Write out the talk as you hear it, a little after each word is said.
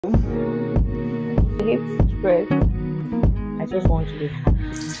I hate stress. I just want to be happy.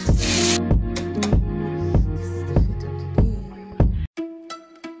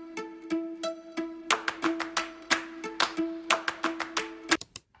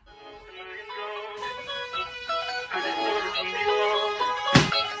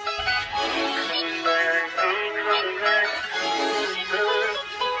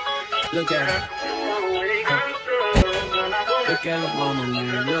 Look at her. Look at her mama,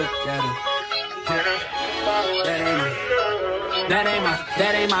 man. Look at her.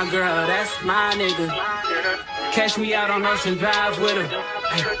 That ain't my girl. That's my nigga. Catch me out on Ocean Drive with her.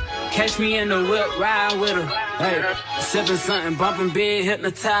 Hey. Catch me in the whip, ride with her. Hey. Sipping something, bumping big,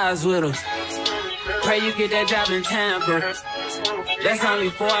 hypnotized with her. Pray you get that job in Tampa. That's only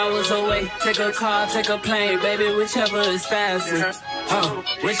 4 hours away. Take a car, take a plane, baby, whichever is faster. Oh,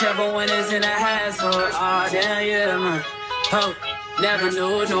 whichever one is in the hassle. Oh, damn, yeah, man. Oh, never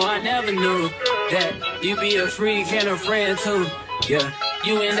knew, no, I never knew that you be a freak and a friend too. Yeah,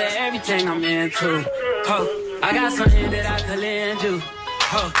 you into everything I'm into. Oh, I got something that I could lend you.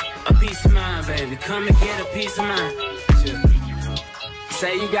 Oh, a piece of mind, baby. Come and get a piece of mind. Yeah.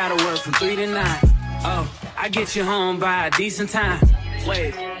 Say you gotta work from 3 to 9. Oh, I get you home by a decent time.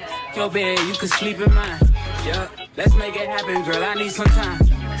 Wait, your bed, you can sleep in mine. Yeah, let's make it happen, girl, I need some time.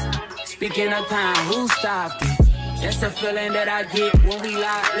 Speaking of time, who stopped it? That's the feeling that I get when we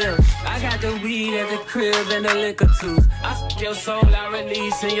lock lips. I got the weed at the crib and the liquor too. I fuck your soul, I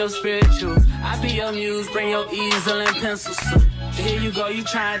release in your spiritual. I be your muse, bring your easel and pencils too. Here you go, you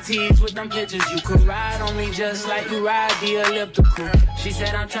try and tease with them pictures. You could ride on me just like you ride the elliptical. She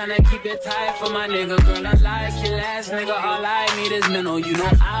said I'm trying to keep it tight for my nigga. Girl, unlike your last nigga, all I need is mental. You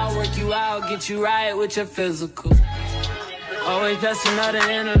know I'll work you out, get you right with your physical. Always just another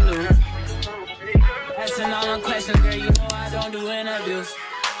interlude. Asking all them questions, girl, you know I don't do interviews.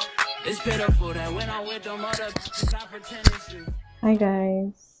 It's pitiful that when I'm with them other bitches, I pretend it's you. Hi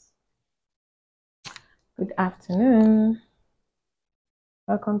guys. Good afternoon.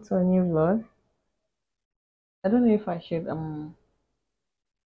 Welcome to a new vlog. I don't know if I should I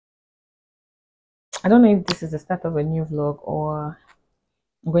don't know if this is the start of a new vlog or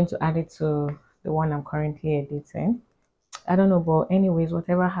I'm going to add it to the one I'm currently editing. I don't know, but anyways,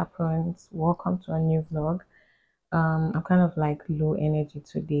 whatever happens, welcome to a new vlog. I'm kind of like low energy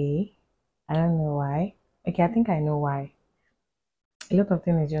today. I don't know why. Okay, I think I know why. A lot of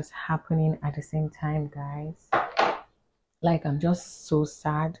things is just happening at the same time, guys. Like I'm just so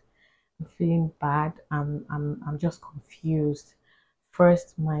sad. I'm feeling bad. I'm just confused.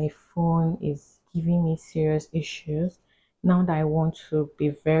 First, my phone is giving me serious issues. Now that I want to be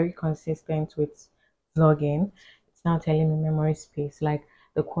very consistent with vlogging, it's now telling me memory space. Like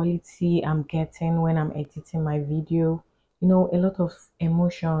the quality I'm getting when I'm editing my video, you know, a lot of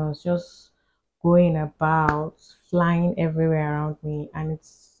emotions just going about, flying everywhere around me, and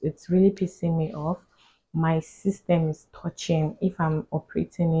it's really pissing me off. My system is touching. If I'm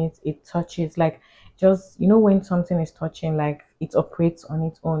operating it, it touches. Like, just, you know, when something is touching, like it operates on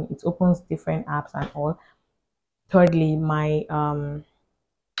its own, it opens different apps and all. Thirdly, my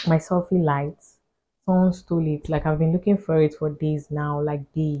selfie lights, someone stole it. Like I've been looking for it for days now,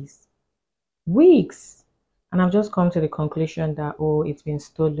 like days, weeks, and I've just come to the conclusion that, oh, it's been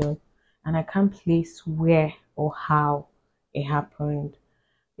stolen, and I can't place where or how it happened.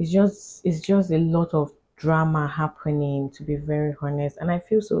 It's just a lot of drama happening, to be very honest, and I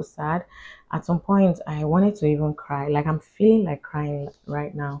feel so sad. At some point I wanted to even cry. Like I'm feeling like crying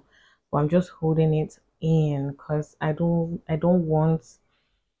right now, but I'm just holding it in because I don't want.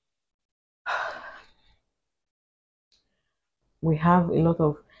 We have a lot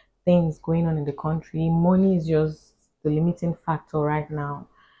of things going on in the country. Money is just the limiting factor right now.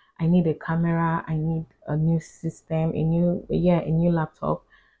 I need a camera, I need a new system, a new laptop,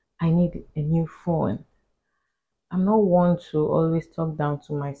 I need a new phone. I'm not one to always talk down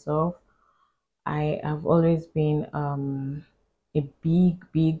to myself. I have always been a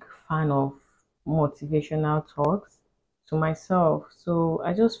big fan of motivational talks to myself. So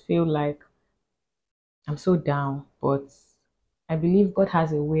I just feel like I'm so down, but I believe God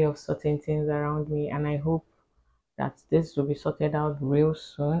has a way of sorting things around me, and I hope that this will be sorted out real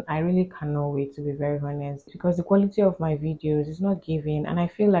soon. I really cannot wait, to be very honest, because the quality of my videos is not giving, and I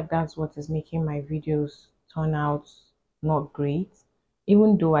feel like that's what is making my videos turn out not great.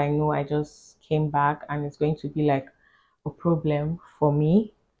 Even though I know I just came back and it's going to be like a problem for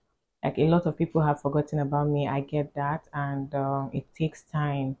me. Like a lot of people have forgotten about me. I get that, and it takes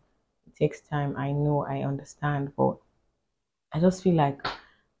time. It takes time. I know, I understand, but I just feel like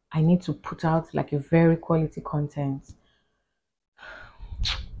I need to put out like a very quality content.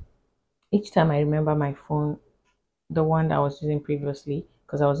 Each time I remember my phone, the one that I was using previously,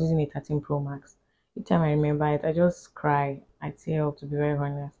 because I was using a 13 Pro Max. Each time I remember it, I just cry. I tear up, to be very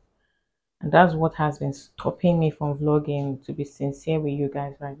honest. And that's what has been stopping me from vlogging, to be sincere with you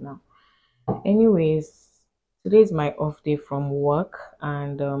guys right now. Anyways, today is my off day from work,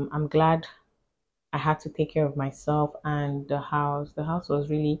 and I'm glad I had to take care of myself and the house. The house was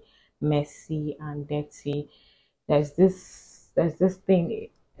really messy and dirty. There's this thing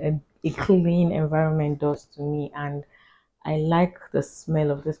a clean environment does to me, and I like the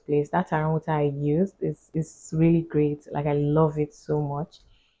smell of this place. That thermometer I used is really great. Like, I love it so much.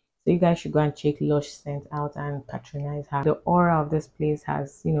 So you guys should go and check Lush Scent out and patronize her. The aura of this place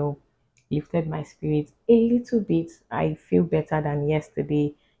has, lifted my spirits a little bit. I feel better than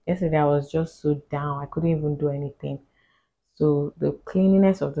yesterday. Yesterday I was just so down. I couldn't even do anything. So the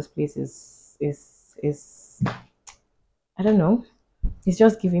cleanliness of this place is I don't know. It's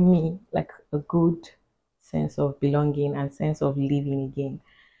just giving me like a good sense of belonging and sense of living again.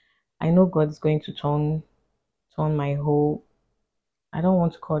 I know God is going to turn my whole, I don't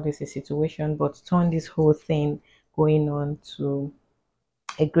want to call this a situation, but turn this whole thing going on to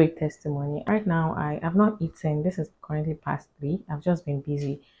a great testimony. Right now, I have not eaten. This is currently past 3. I've just been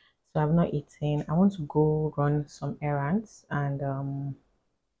busy, so I've not eaten. I want to go run some errands, and I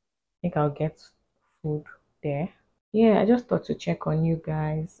think I'll get food there. Yeah, I just thought to check on you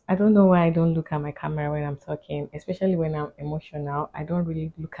guys. I don't know why I don't look at my camera when I'm talking, especially when I'm emotional. I don't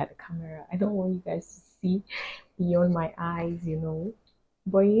really look at the camera. I don't want you guys to see beyond my eyes.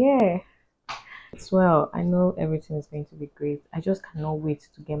 But yeah, as well, I know everything is going to be great. I just cannot wait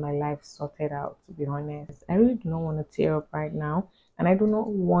to get my life sorted out, to be honest. I really do not want to tear up right now, and I do not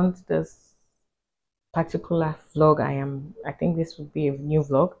want this particular vlog I think this would be a new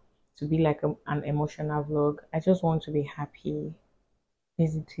vlog, to be like an emotional vlog. I just want to be happy.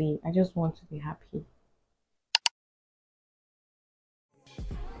 Basically, I just want to be happy.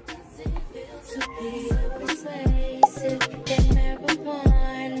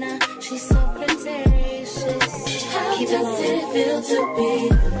 She's so flirtatious. How does it feel to be?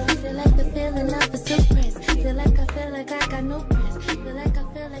 Feel like the feeling of a surprise. Feel like I got no press. Feel like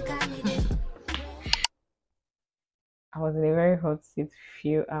I need it. I was in a very hot seat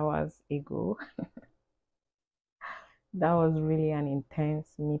few hours ago. That was really an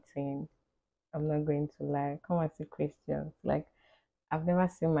intense meeting. I'm not going to lie. Come and see questions. Like, I've never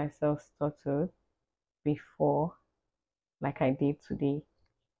seen myself stuttered before like I did today.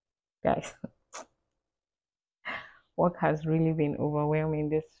 Guys, work has really been overwhelming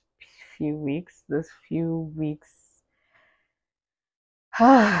this few weeks.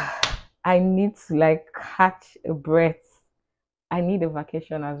 I need to like catch a breath. I need a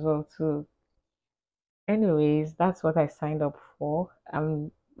vacation as well too. Anyways, that's what I signed up for.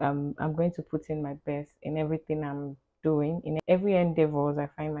 I'm going to put in my best in everything I'm doing, in every endeavors I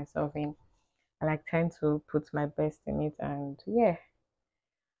find myself in. I like trying to put my best in it, and yeah,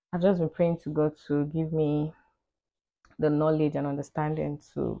 I've just been praying to God to give me the knowledge and understanding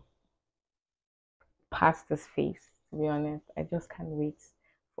to pass this phase. To be honest, I just can't wait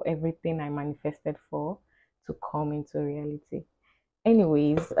for everything I manifested for to come into reality.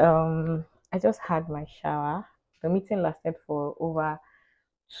 Anyways, I just had my shower. The meeting lasted for over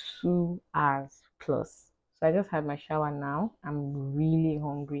 2 hours plus. So I just had my shower now. I'm really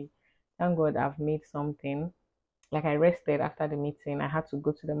hungry. Thank God I've made something. Like, I rested after the meeting. I had to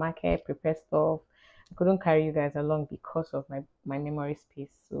go to the market, prepare stuff. I couldn't carry you guys along because of my memory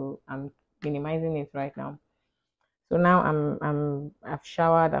space. So I'm minimizing it right now. So now I've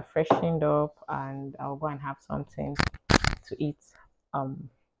showered, I've freshened up, and I'll go and have something to eat. Um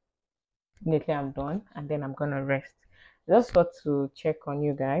Immediately I'm done, and then I'm gonna rest. Just thought to check on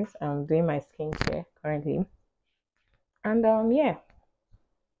you guys. I'm doing my skincare currently, and yeah,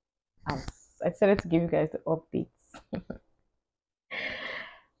 I I decided to give you guys the updates.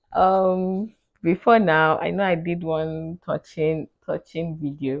 um Before now, I know I did one touching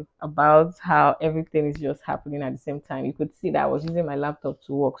video about how everything is just happening at the same time. You could see that I was using my laptop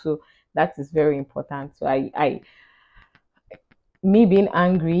to work, so that is very important. So I me being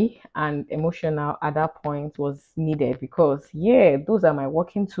angry and emotional at that point was needed, because yeah, those are my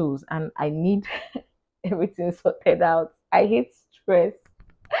working tools, and I need everything sorted out. I hate stress.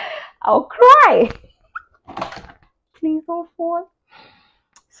 I'll cry. Please don't fall.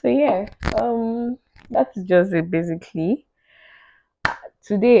 So yeah, that's just it basically.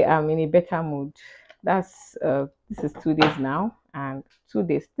 Today I'm in a better mood. This is 2 days now, and 2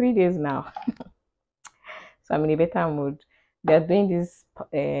 days, 3 days now. So I'm in a better mood. They're doing this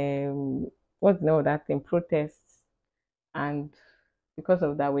what's the name of that thing? Protests, and because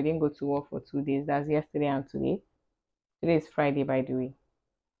of that, we didn't go to work for 2 days. That's yesterday and today. Today is Friday, by the way.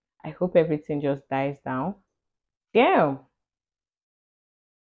 I hope everything just dies down. Damn.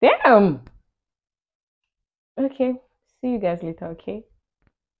 Damn. Okay. See you guys later, okay?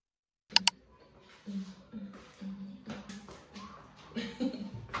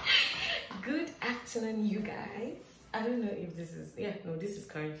 Good afternoon, you guys. I don't know if this is, this is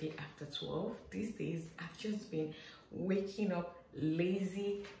currently after 12. These days, I've just been waking up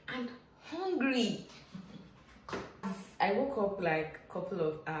lazy and hungry. I woke up like a couple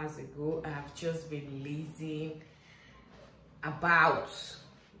of hours ago. I've just been lazy about.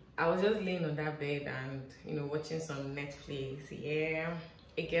 I was just laying on that bed and, watching some Netflix. Yeah,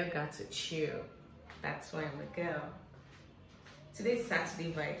 a girl got to chill. That's why I'm a girl. Today's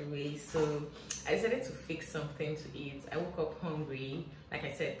Saturday, by the way, so I decided to fix something to eat. I woke up hungry, like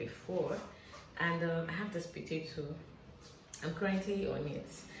I said before, and I have this potato. I'm currently on it.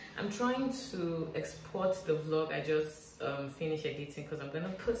 I'm trying to export the vlog I just finished editing because I'm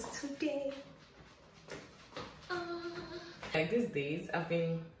gonna post today. Like these days, I've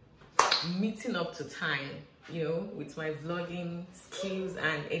been meeting up to time, with my vlogging skills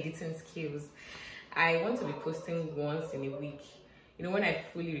and editing skills. I want to be posting once in a week. When I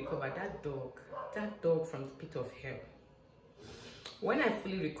fully recover, that dog from the pit of hell. When I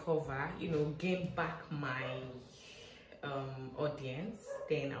fully recover, gain back my audience,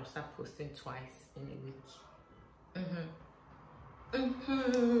 then I'll start posting twice in a week.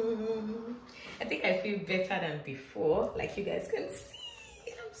 I think I feel better than before, like you guys can see.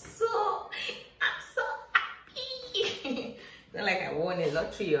 I'm so happy. Not like I won a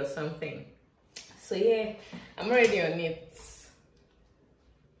lottery or something. So yeah, I'm already on it.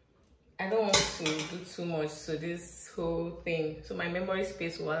 I don't want to do too much to this whole thing, so my memory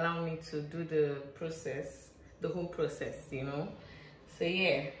space will allow me to do the whole process, So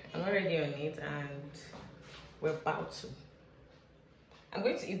yeah, I'm already on it and we're about to. I'm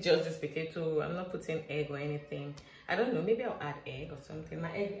going to eat just this potato. I'm not putting egg or anything. I don't know, maybe I'll add egg or something.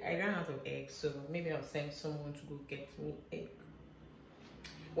 My egg, I ran out of eggs, so maybe I'll send someone to go get me egg.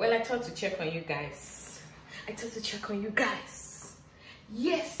 Well, I thought to check on you guys.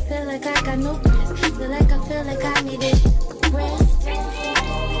 Yes. Feel like I got no rest. Feel like I needed rest.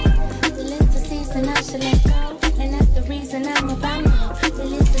 Feel it's the season I should let go, and that's the reason I'm about now.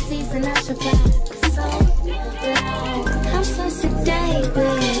 Feel it's the season I should fly so low. I'm so sedated,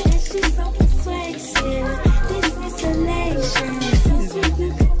 and she's so persuasive. This isolation, so sweet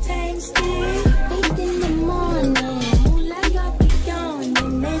you could taste it. 8 in the morning, moonlight you'll be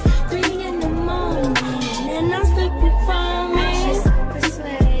yawning. It's 3 in the morning, and I'm sleeping from me.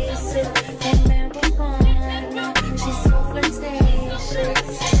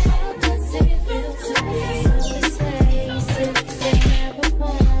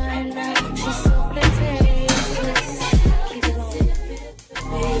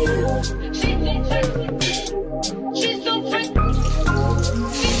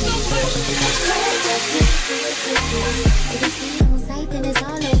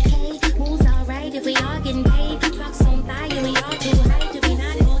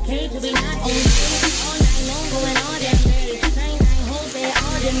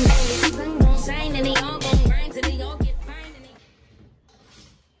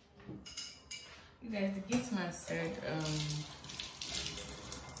 The gate man said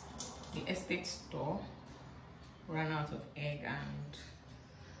the estate store ran out of egg and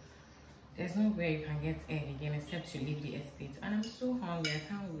there's no way you can get egg again except you leave the estate, and I'm so hungry. I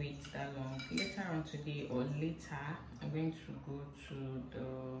can't wait that long. Later on today or later I'm going to go to the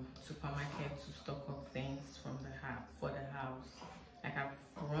supermarket to stock up things from for the house. Like I've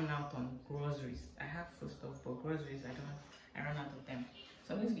run out on groceries. I have food stuff, but groceries I run out of them.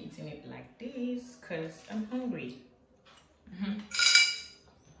 So I'm going to be eating it like this because I'm hungry.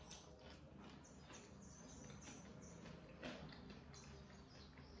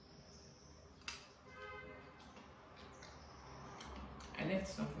 I left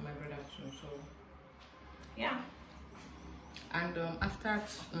some for my brother too, so yeah. And after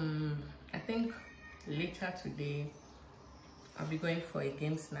I think later today I'll be going for a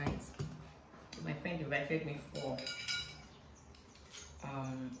games night. My friend invited me for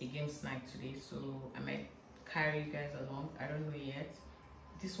a games night today, so I might carry you guys along. I don't know yet.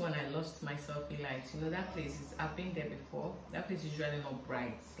 This one I lost my selfie light. That place is, I've been there before. That place is usually not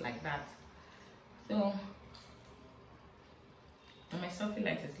bright like that, so my selfie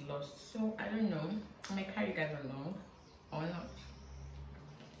light is lost, so I don't know. I might carry you guys along or not,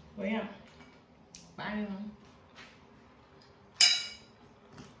 but yeah, bye.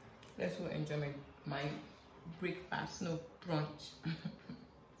 Let's go enjoy my breakfast, no brunch.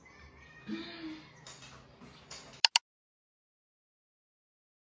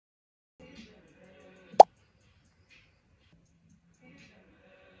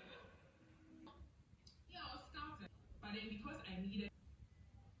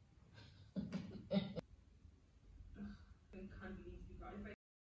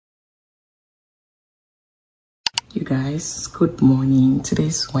 You guys, good morning.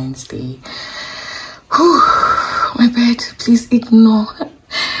 Today's Wednesday. Whew, my bed, please ignore.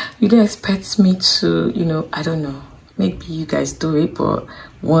 You don't expect me to, I don't know. Maybe you guys do it, but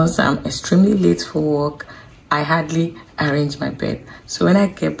once I'm extremely late for work, I hardly arrange my bed. So when I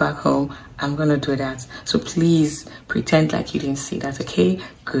get back home, I'm gonna do that. So please pretend like you didn't see that, okay?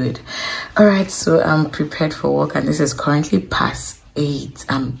 Good. All right, so I'm prepared for work, and this is currently past 8.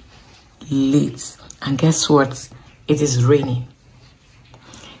 I'm late, and guess what? It is raining.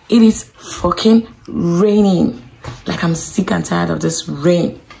 It is fucking raining. Like, I'm sick and tired of this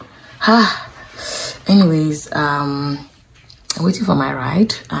rain. Anyways, I'm waiting for my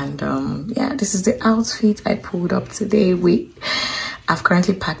ride, and yeah, this is the outfit I pulled up today. I've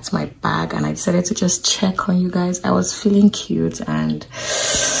currently packed my bag, and I decided to just check on you guys. I was feeling cute, and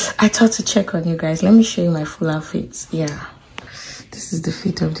I thought to check on you guys. Let me show you my full outfit. Yeah, this is the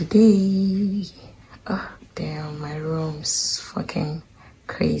fit of the day. Oh damn, my room's fucking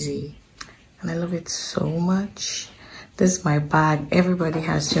crazy, and I love it so much. This is my bag. Everybody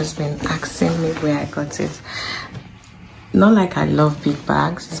has just been asking me where I got it. Not like I love big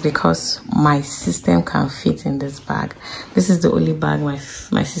bags, it's because my system can fit in this bag. This is the only bag my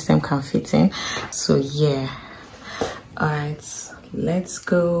system can fit in. So yeah. All right, let's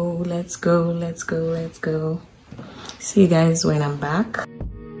go. See you guys when I'm back.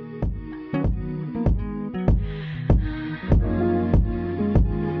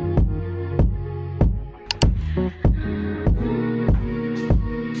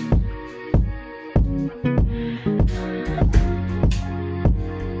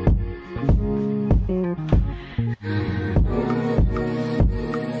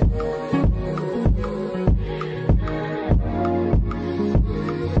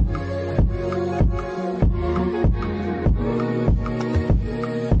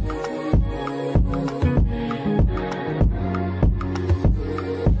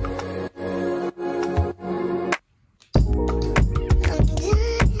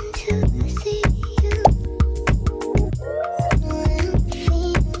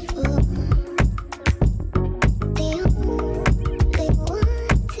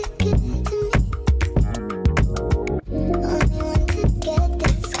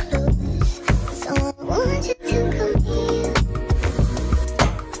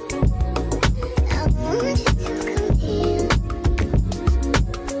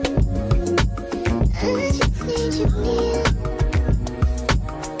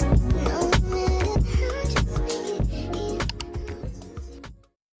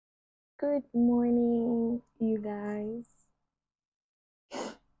 Good morning, you guys.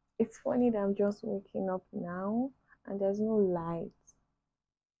 It's funny that I'm just waking up now and there's no light.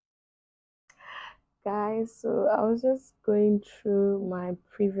 Guys, so I was just going through my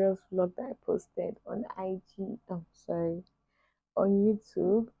previous vlog that I posted on on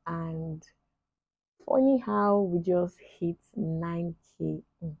YouTube, and funny how we just hit 9k,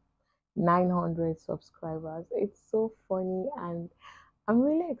 900 subscribers. It's so funny, and I'm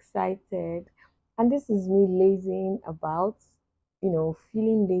really excited. And this is me lazing about,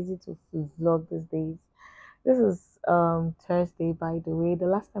 feeling lazy to vlog these days. This is Thursday, by the way. The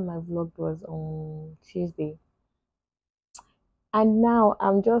last time I vlogged was on Tuesday. And now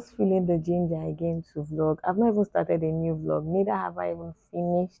I'm just feeling the ginger again to vlog. I've not even started a new vlog, neither have I even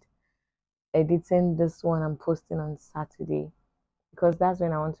finished editing this one I'm posting on Saturday, because that's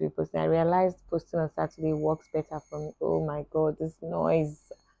when I want to be posting. I realized posting on Saturday works better for me. Oh my god, this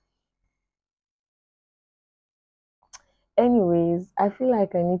noise. Anyways, I feel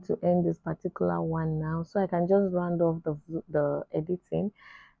like I need to end this particular one now, so I can just round off the editing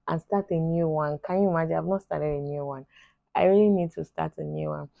and start a new one. Can you imagine? I've not started a new one. I really need to start a new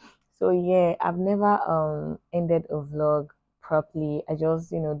one. So yeah, I've never ended a vlog properly. I just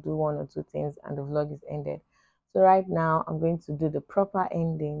do one or two things and the vlog is ended. So right now I'm going to do the proper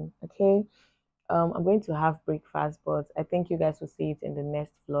ending. Okay. I'm going to have breakfast, but I think you guys will see it in the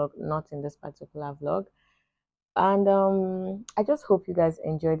next vlog, not in this particular vlog. And I just hope you guys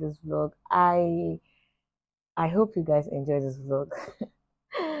enjoy this vlog. I hope you guys enjoy this vlog.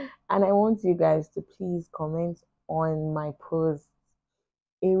 And I want you guys to please comment on my post.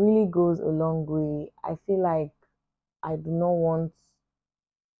 It really goes a long way. I feel like I do not want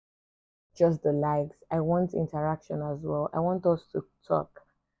just the likes. I want interaction as well. I want us to talk.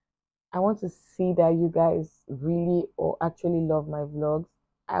 I want to see that you guys really or actually love my vlogs.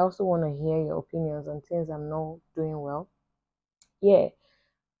 I also want to hear your opinions on things I'm not doing well. Yeah,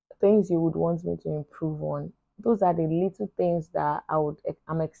 things you would want me to improve on. Those are the little things that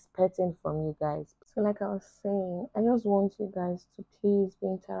I'm expecting from you guys. So like I was saying, I just want you guys to please be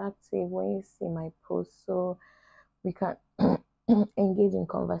interactive when you see my posts so we can engage in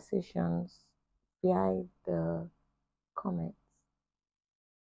conversations via the comments.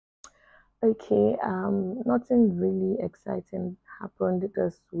 Okay, nothing really exciting happened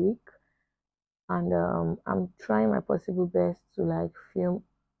this week, and I'm trying my possible best to like film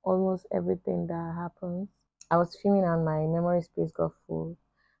almost everything that happens. I was filming and my memory space got full,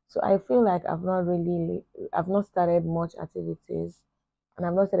 so I feel like I've not started much activities, and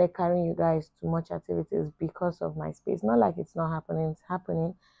I've not started carrying you guys to much activities because of my space. Not like it's not happening; it's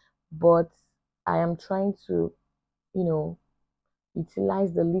happening, but I am trying to, you know,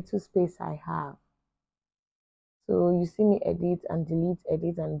 utilize the little space I have. So you see me edit and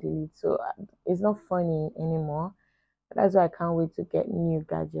delete. So it's not funny anymore. That's why I can't wait to get new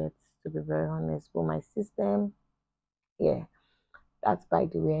gadgets, to be very honest. But my system, yeah, that's by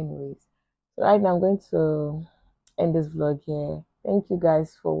the way, anyways. So right now I'm going to end this vlog here. Thank you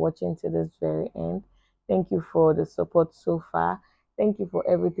guys for watching to this very end. Thank you for the support so far. Thank you for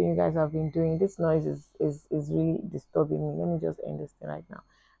everything you guys have been doing. This noise is really disturbing me. Let me just end this thing right now.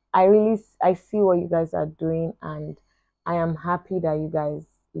 I see what you guys are doing, and I am happy that you guys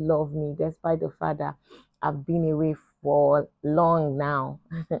love me despite the fact that I've been away for long now.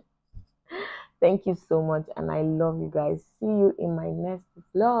 Thank you so much, and I love you guys. See you in my next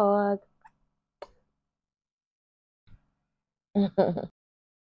vlog.